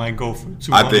he might go for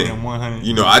 200 and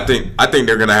 100. I think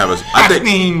they're gonna have a. I think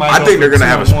they're gonna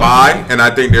have a spy, and I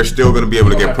think they're still gonna be able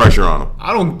to get pressure on him.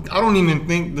 I don't even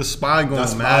think the spy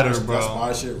gonna matter, bro. That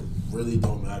spy shit really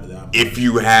don't matter that much. If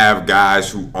you have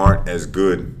guys who aren't as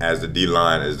good as the D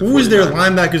line as the who is their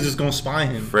linebackers that's gonna spy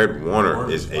him? Fred Warner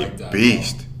is a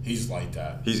beast. Bro. He's like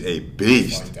that. He's a beast.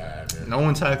 He's like that, man. No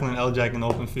one tackling L-Jack in the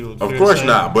open field. Of course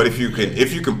not. But if you can,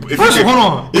 hold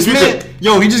on.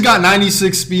 He just got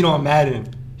 96 speed on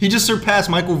Madden. He just surpassed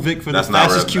Michael Vick for the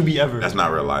fastest QB ever. That's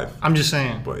not real life. I'm just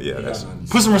saying. But yeah,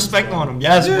 put some respect on him.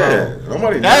 Yes,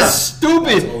 bro. That's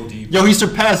stupid. Yo, he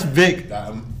surpassed Vick.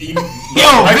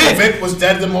 Michael Vick was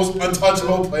dead the most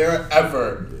untouchable player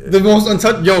ever. The most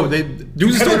untouchable. Yo,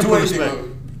 dude still put respect.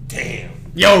 Damn.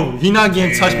 Yo, he not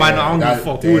getting touched by no. I don't give a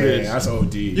fuck who it is. That's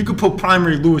OD. You could put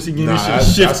Primary Lewis. He getting this shit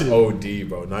shifted. That's OD,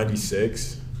 bro.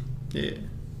 96. Yeah.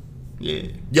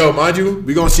 Yo, mind you,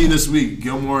 we gonna see this week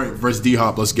Gilmore versus D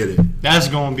Hop. Let's get it. That's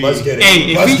gonna be. Let's get it.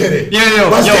 Hey, let's get it. No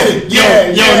bullshit.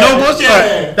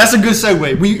 Yeah. That's a good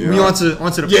segue. We onto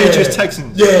the Patriots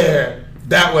Texans. Yeah,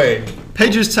 that way.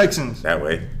 Patriots Texans. That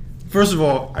way. First of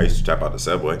all, I used to trap out the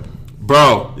subway.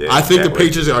 Bro, I think the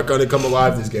Patriots are gonna come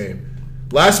alive this game.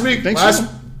 Last week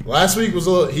was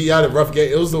a little. He had a rough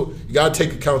game. It was you gotta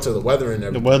take account of the weather and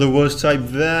everything. The weather was type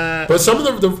that. But some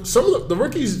of the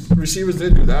rookies receivers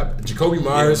did do that. Jacoby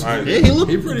Myers. He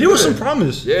looked. There was some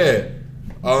promise. Yeah.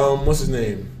 What's his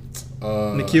name?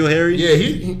 N'Keal Harry. Yeah,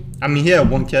 he had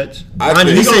 1 catch.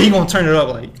 He said he gonna turn it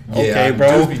up. Okay,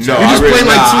 bro. You just played 2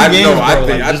 games.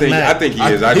 I think he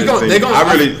is.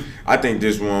 I think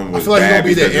this one was. I feel like bad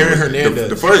he's gonna be the Aaron Hernandez.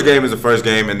 The first game is the first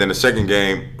game, and then the second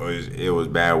game was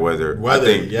bad weather. I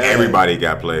think everybody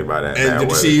got played by that. And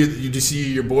bad did you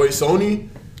see your boy Sony?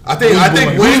 I think he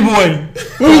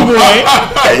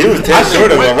was 10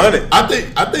 short of 100. I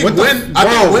think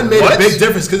Win made a big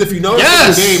difference because if you notice in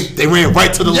the game, they ran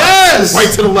right to the left. Right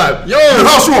to the left. Yo, the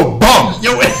house was a bum.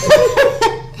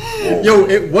 Yo,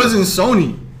 it wasn't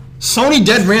Sony. Sony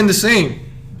dead ran the same.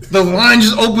 The line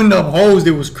just opened up holes.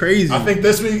 It was crazy. I think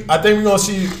this week, we're gonna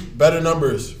see better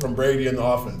numbers from Brady in the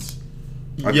offense.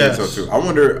 I think so too. I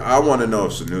want to know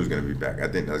if Sanu's going to be back. I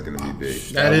think that's going to be big.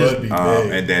 That would be big.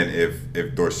 And then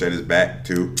if Dorsett is back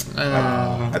too,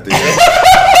 I think.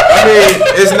 I mean,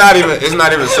 it's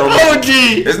not even so much. OG.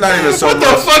 It's not even so much.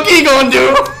 What the fuck he gonna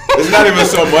do? It's not even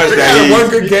so much that one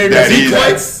good game that he he's.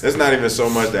 plays. It's not even so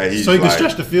much that he's. So he can like,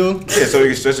 stretch the field. Yeah, so he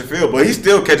can stretch the field, but he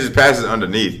still catches passes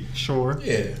underneath. Sure.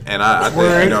 Yeah. And I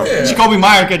think Yeah. Jacoby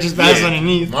Meyer catches passes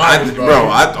underneath.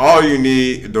 All you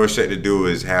need Dorsett to do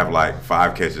is have like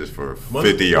 5 catches for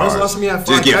 50 yards. When's the last time he had 5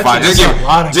 Just get catches? 5. Just That's a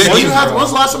lot of get. catches, Just bro. When's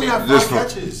the last time he had 5 just for-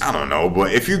 catches? I don't know,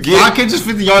 but if you get 5 catches,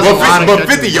 50 yards. is a lot of but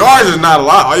catches. 50 yards is not a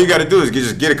lot. All you got to do is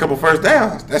just get a couple first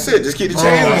downs. That's it. Just keep the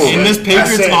chains moving. In this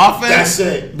Patriots offense, That's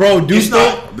it. bro, Deuce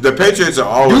The Patriots are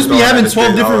always be having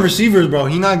 12 different receivers. receivers, bro.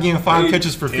 He not getting 5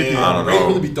 catches for 50 I yards. don't Ray know.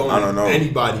 really be throwing I don't know.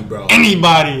 anybody, bro.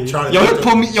 Anybody. Trying to Yo, get he'll them.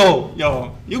 pull me.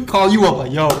 Yo, you call you up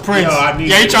like, yo, Prince. Need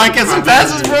Yeah, you trying to catch some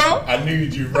passes, bro? I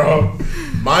need you, bro.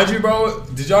 Mind you, bro,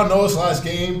 did y'all know this last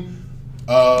game?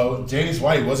 James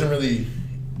White wasn't really.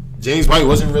 James White. He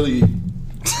wasn't really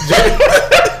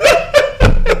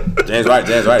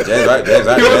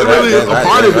a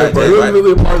part of it, bro. He wasn't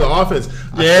really a part of the offense.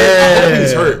 I hope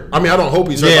he's hurt. I mean, I don't hope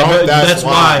he's hurt. Yeah, I hope but that's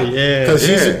why. Yeah, because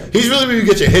he's really where you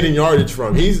get your hidden yardage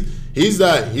from. He's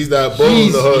that bull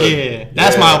in the hood. Yeah,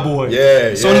 that's my boy.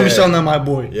 Yeah, Sony Michel, not my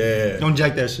boy. Yeah. Don't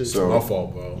jack that shit. So- My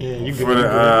fault, bro. Yeah, you For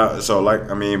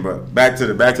good. but back to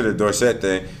the Dorsett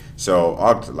thing. So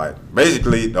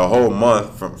basically the whole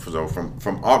month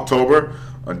from October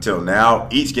until now,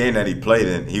 each game that he played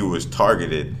in, he was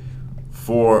targeted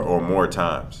 4 or more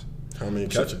times. How many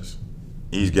catches?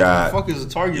 He's got. What the fuck is a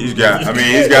target? He's got. I mean,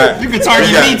 he's got. You can target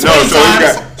he's got- me 20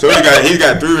 no, times. He's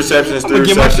got 3 receptions, I'm 3 gonna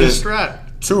get my shit receptions, strapped.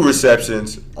 2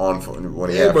 receptions when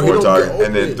he had but he 4 don't targets, get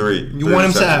and then open. 3. You 3 want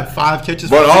him to receptions. have 5 catches?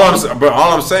 But for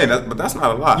all I'm saying, that's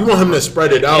not a lot. You want him to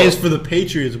spread it out. It's for the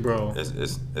Patriots, bro.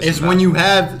 It's not. when you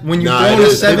Nah, throw it in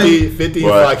is 7.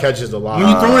 55 catches a lot. When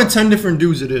you throw in 10 different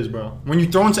dudes, it is, bro. When you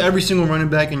throw into every single running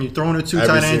back and you throw into 2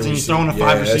 tight ends and you throw into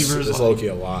 5 receivers, It's low-key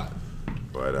a lot.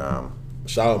 But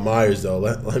Shout out Myers, though.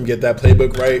 Let him get that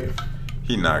playbook right.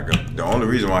 he not gonna. The only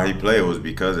reason why he played was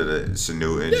because of the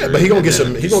Sanu injury. Yeah, but he gonna get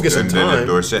some. He gonna get some And then time. the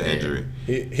Dorsett injury.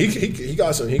 He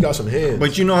got some hands.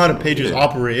 but you know how the Patriots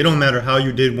operate. It don't matter how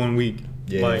you did 1 week.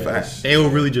 Yeah, Like, facts. they will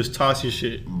really just toss your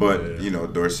shit. But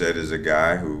Dorsett is a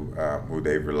guy who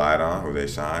they relied on, who they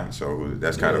signed. So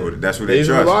that's kind of that's who they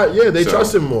trust. They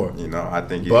trust him more. I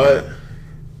think. But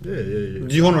Do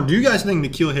you guys think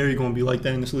N'Keal Harry gonna be like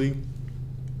that in this league?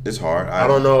 It's hard. I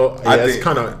don't know. I It's think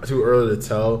kind of too early to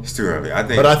tell. it's too early. I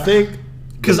think. But I think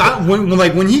Because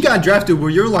when he got drafted,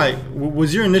 was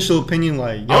your initial opinion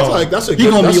like? Yo, I was like, that's a he good.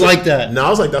 gonna that's be a- like that. No,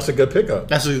 I was like, that's a good pickup.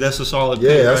 That's a solid. Yeah,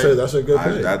 pick, that's right? a good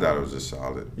pick. I thought it was just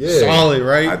solid. Yeah, solid,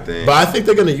 right? I think. But I think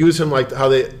they're gonna use him like how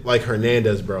they like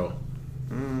Hernandez, bro.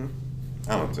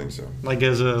 I don't think so. Like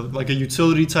as a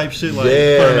utility type shit, like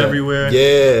Yeah, put him everywhere.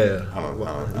 Yeah, I don't.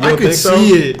 I don't could think so?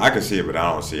 see it. I can see it, but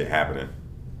I don't see it happening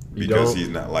You because don't? he's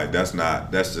not like that's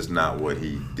just not what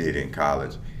he did in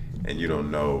college, and you don't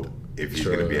know if he's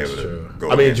going to be able to go.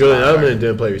 I mean, against Julian linebackers. Edelman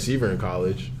didn't play receiver in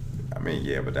college. I mean,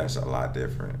 yeah, but that's a lot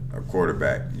different. A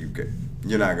quarterback,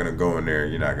 you're not going to go in there.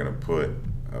 You're not going to put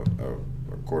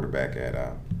a quarterback at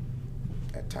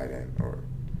tight end or.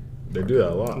 They do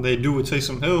that a lot. They do with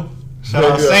Taysom Hill. Shout They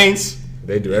out do that. Saints.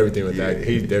 They do everything with Yeah. that.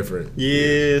 He's different.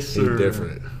 Yes, sir. He's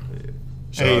different.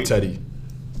 Shout Hey. out Teddy.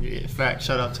 Yeah, fact.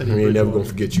 Shout out Teddy. We ain't never gonna Bridgewater.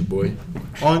 forget you, boy.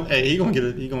 He gonna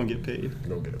get paid. You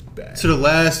don't get it back. To the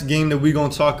last game that we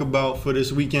gonna talk about for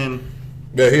this weekend.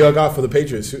 Yeah, he all got for the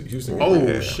Patriots. Houston. Oh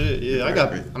Yeah. shit, yeah. I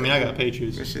got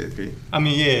Patriots. Good shit, Pete. I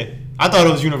mean, yeah. I thought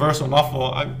it was universal. My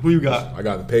fault. Who you got? I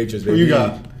got the Patriots, Who baby. you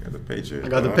got? Got the Patriots. I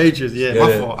got the huh? Patriots. Yeah, Yeah.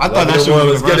 my fault. I thought that shit 11-1,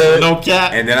 was let's get universal. it. No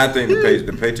cap. And then I think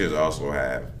the Patriots also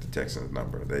have the Texans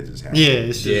number. They just have. Yeah,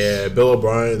 it's just, Yeah, Bill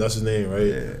O'Brien. That's his name, right?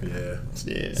 Yeah.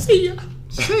 yeah. See ya.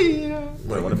 See ya.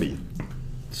 Might want to be.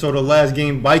 So the last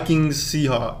game, Vikings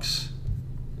Seahawks.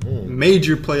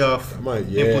 Major playoff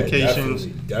implications.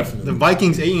 Definitely. The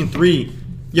Vikings 8-3.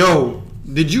 Yo,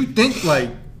 did you think like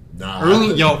Nah. early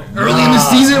in the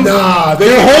season, Nah,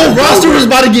 their whole roster was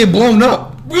about to get blown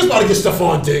up? We was about to get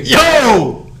Stephon Diggs.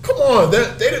 Yo, Come on, they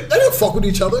didn't fuck with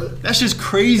each other. that's just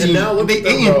crazy. And now look They at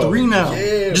them, 8-3 now.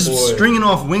 Yeah, just boy. stringing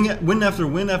off win after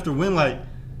win after win. Like,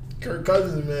 Kirk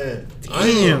Cousins, man.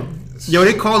 damn. Yo,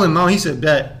 they called him out. He said,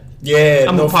 "Bet." Yeah,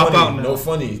 I'm no gonna pop funny, out now. no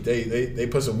funny. They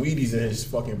put some Wheaties in his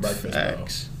fucking breakfast, bro.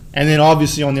 Facts. And then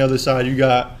obviously on the other side, you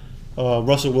got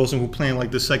Russell Wilson, who playing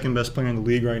like the second best player in the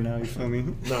league right now. You feel me?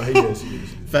 Nah, he is.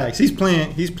 Facts. He's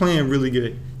playing really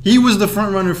good. He was the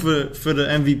front runner for the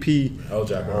MVP.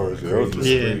 L-Jack always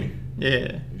Yeah,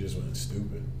 yeah. He just went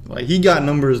stupid. Like he got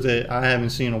numbers that I haven't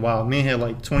seen in a while. Man had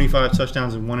like 25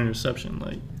 touchdowns and 1 interception.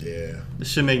 Like Yeah, this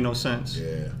shit make no sense.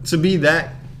 yeah. To be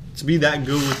that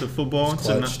good with the football. It's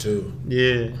to clutch not- too.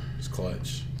 Yeah. It's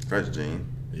clutch. Fresh Gene.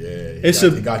 Yeah,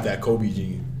 He got that Kobe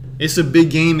gene. It's a big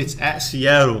game. It's at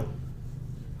Seattle.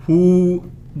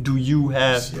 Who do you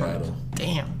have? Seattle.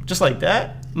 Damn. Just like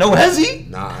that? No hezzy?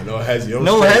 Nah, no hezzy.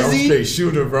 No I'm hezzy? straight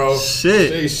shooter, bro. Shit.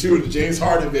 Straight shooter. James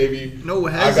Harden, baby. No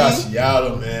hezzy? I got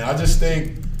Seattle, man. I just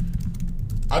think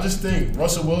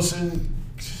Russell Wilson.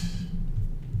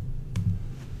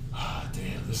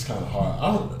 Damn, this is kind of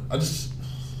hard.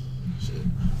 Shit.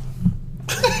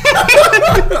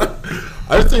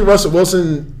 I just think Russell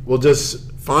Wilson will just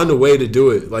find a way to do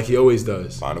it like he always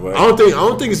does. Find a way. I don't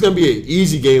think it's gonna be an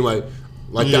easy game like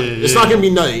that. It's not gonna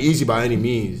be nothing easy by any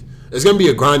means. It's gonna be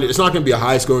a grinded. It's not gonna be a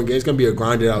high scoring game. It's gonna be a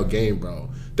grinded out game, bro.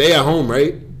 They at home,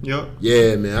 right? Yep.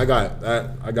 Yeah, man. I got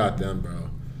that. I got them, bro.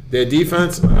 Their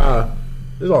defense,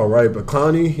 is all right, but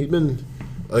Clowney, he's been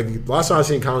like last time I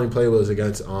seen Clowney play was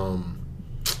against 49ers.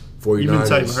 He been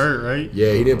type hurt, right?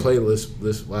 Yeah, he didn't play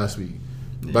this last week,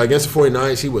 but against the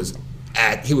 49ers, he was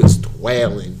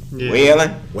wailing.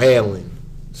 Yeah. Wailing.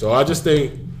 So I just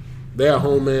think they're at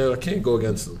home, man. I can't go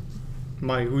against them.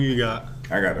 Mike, who you got?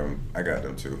 I got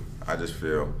them too. I just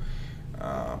feel,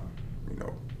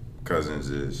 Cousins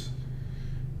is.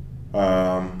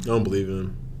 I don't believe in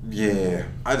him. Yeah,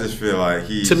 I just feel like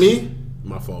he's. To me,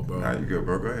 my fault, bro. Nah, you good,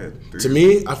 bro. Go ahead. To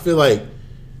me, I feel like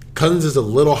Cousins is a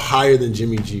little higher than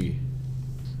Jimmy G.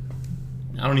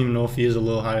 I don't even know if he is a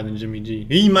little higher than Jimmy G.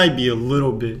 He might be a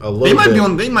little bit. They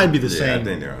might be the same. I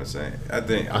think they're on the same. I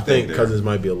think Cousins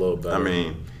might be a little better. I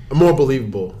mean, more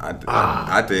believable. I believe.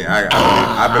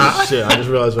 Shit, I just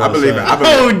realized what I believe. said. I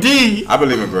believe. OD. I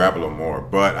believe in Garoppolo more,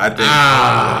 but I think.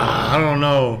 I don't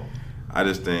know. I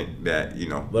just think that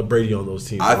let Brady on those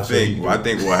teams. I think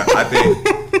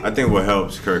what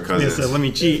helps Kirk Cousins Let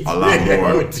me cheat. a lot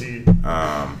more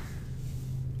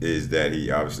is that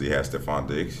he obviously has Stephon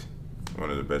Diggs, one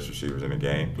of the best receivers in the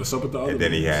game. What's up with the other? And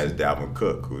then he has Dalvin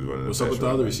Cook, who's one of the What's best. up with the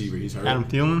other receiver? He's hurt. Adam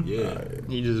Thielen? Yeah.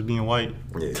 He just being white.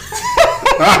 Yeah.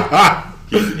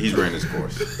 he's ran his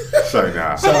course. Sorry,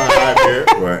 nah. Sorry,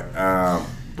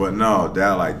 but no,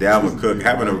 Dalvin Cook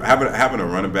having a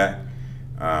running back.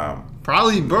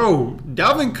 Probably, bro.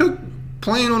 Dalvin Cook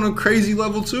playing on a crazy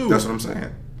level too. That's what I'm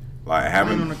saying. Like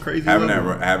having a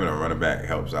running back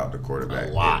helps out the quarterback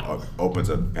a lot. It opens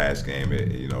up the pass game.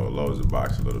 It lowers the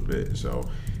box a little bit, so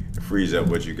it frees up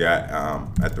what you got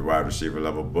at the wide receiver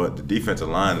level. But the defensive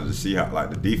line of the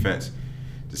Seahawks,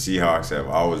 the Seahawks have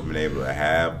always been able to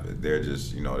have. They're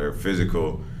just they're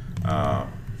physical, and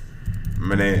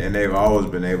they've always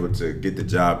been able to get the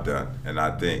job done. And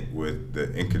I think with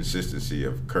the inconsistency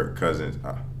of Kirk Cousins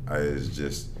is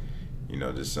just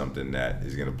just something that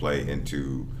is going to play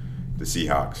into the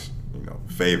Seahawks,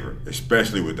 favor,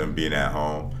 especially with them being at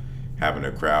home, having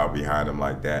a crowd behind them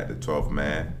like that, the 12th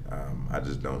man. I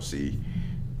just don't see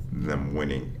them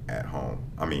winning at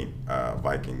home. I mean,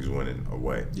 Vikings winning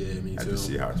away. Yeah, me at too. the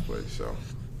Seahawks place.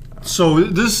 So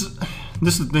this is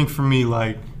the thing for me.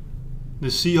 Like the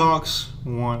Seahawks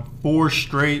won 4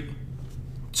 straight,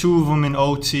 2 of them in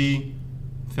OT.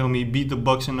 Feel me? Beat the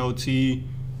Bucks in OT.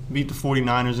 Beat the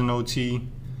 49ers in OT.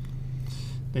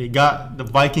 They got the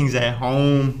Vikings at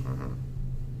home.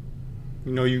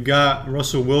 Mm-hmm. You got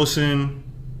Russell Wilson,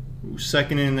 who's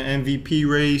second in the MVP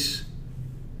race.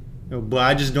 But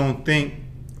I just don't think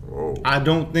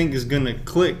it's gonna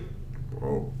click.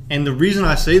 Whoa. And the reason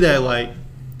I say that,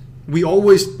 we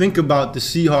always think about the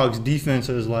Seahawks defense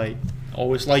as it's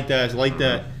like that, it's like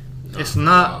that. It's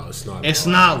not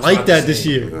like that this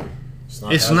year.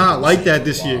 It's not like that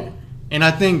this year. And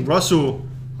I think Russell.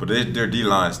 But their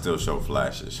D-line still show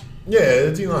flashes. Yeah,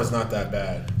 the D-line's not that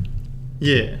bad.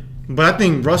 Yeah. But I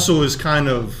think Russell is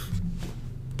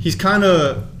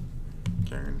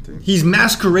he's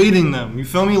masquerading them. You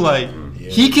feel me?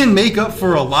 He can make up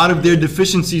for a lot of their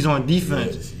deficiencies on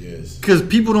defense. Yes. Because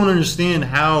people don't understand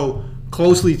how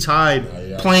closely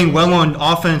tied playing well on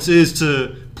offense is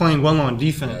to playing well on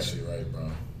defense. You're actually right,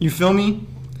 bro. You feel me?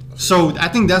 So I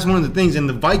think that's one of the things. And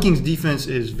the Vikings defense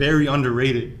is very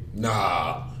underrated.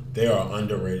 Nah, they are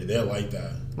underrated. They're like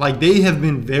that. They have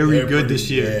been very good this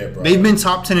year. Yeah, bro. They've been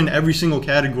top 10 in every single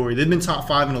category. They've been top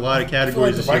 5 in a lot of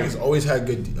categories. The Vikings always had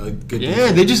good.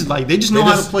 Yeah, they just know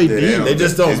how to play D. They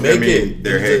just don't make it.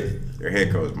 Their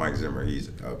head coach Mike Zimmer. He's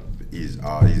a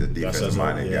defensive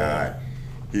minded guy.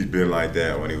 He's been like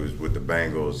that when he was with the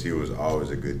Bengals. He was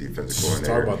always a good defensive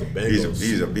coordinator. Talk about the Bengals.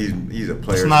 He's a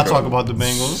player's Let's not coach. talk about the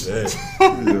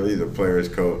Bengals. He's a player's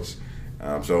coach.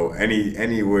 So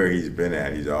anywhere he's been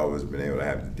at, he's always been able to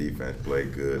have the defense play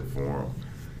good for him.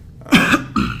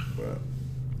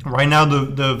 Right now,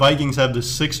 the Vikings have the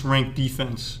 6th ranked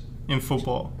defense in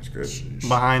football. That's good.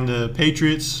 Behind the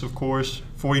Patriots, of course,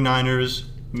 49ers,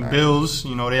 Bills,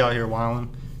 they out here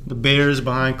wilding. the Bears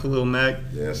behind Khalil Mack,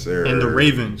 Yes, sir. and the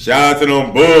Ravens. Shout out to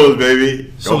them Bulls, baby.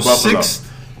 Go So Buffalo.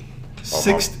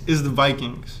 sixth is the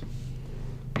Vikings.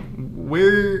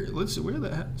 Where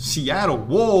the heck? Seattle.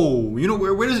 Whoa. You know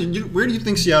where do you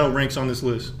think Seattle ranks on this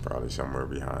list? Probably somewhere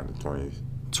behind the 20s.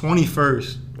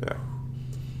 21st. Yeah.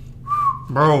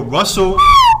 Bro, Russell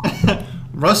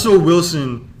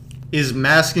Wilson is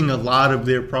masking a lot of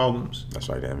their problems. That's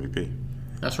right, the MVP.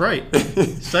 That's right.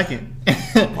 Second.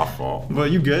 My fault. But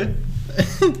you good?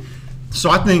 So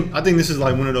I think this is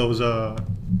like one of those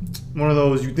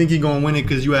you think you're gonna win it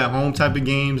because you at home type of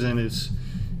games, and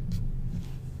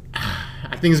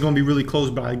I think it's gonna be really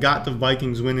close. But I got the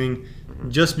Vikings winning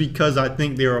just because I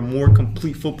think they're a more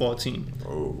complete football team.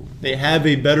 Oh. They have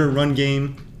a better run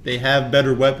game. They have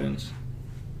better weapons.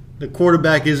 The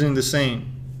quarterback isn't the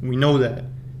same. We know that.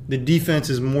 The defense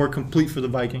is more complete for the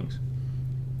Vikings.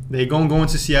 They're going to go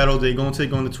into Seattle. They're going to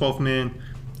take on the 12th man.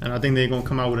 And I think they're going to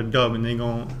come out with a dub. And they're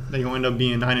going to end up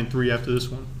being 9-3 after this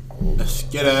one. Let's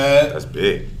get it. That's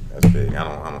big. That's big.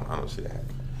 I don't see that.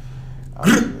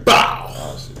 Bow. I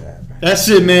don't see that. That's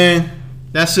it, man.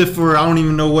 That's it for, I don't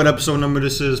even know what episode number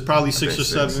this is. Probably 6 or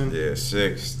 7. Yeah,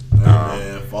 6.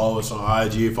 Man, follow us on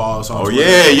IG. Follow us on Twitter.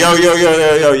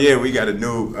 Yo, yeah. We got a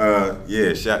new,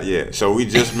 So we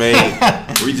just made,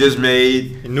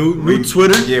 New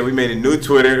Twitter. Yeah, we made a new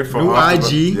Twitter for New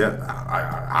IG.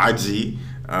 IG.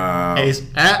 Hey, it's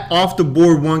at Off the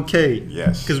Board 1K.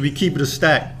 Yes. Because we keep it a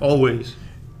stack always.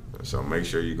 So make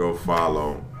sure you go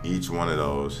follow each one of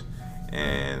those,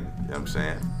 and you know what I'm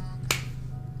saying.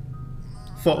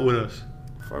 Fuck with us.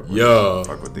 Fuck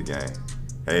with the gang.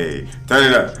 Hey, turn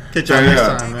it up. Catch y'all next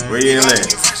time, man. We in there.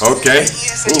 Okay.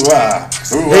 Ooh-ah.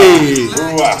 Hey.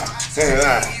 Ooh-ah. Say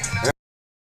that.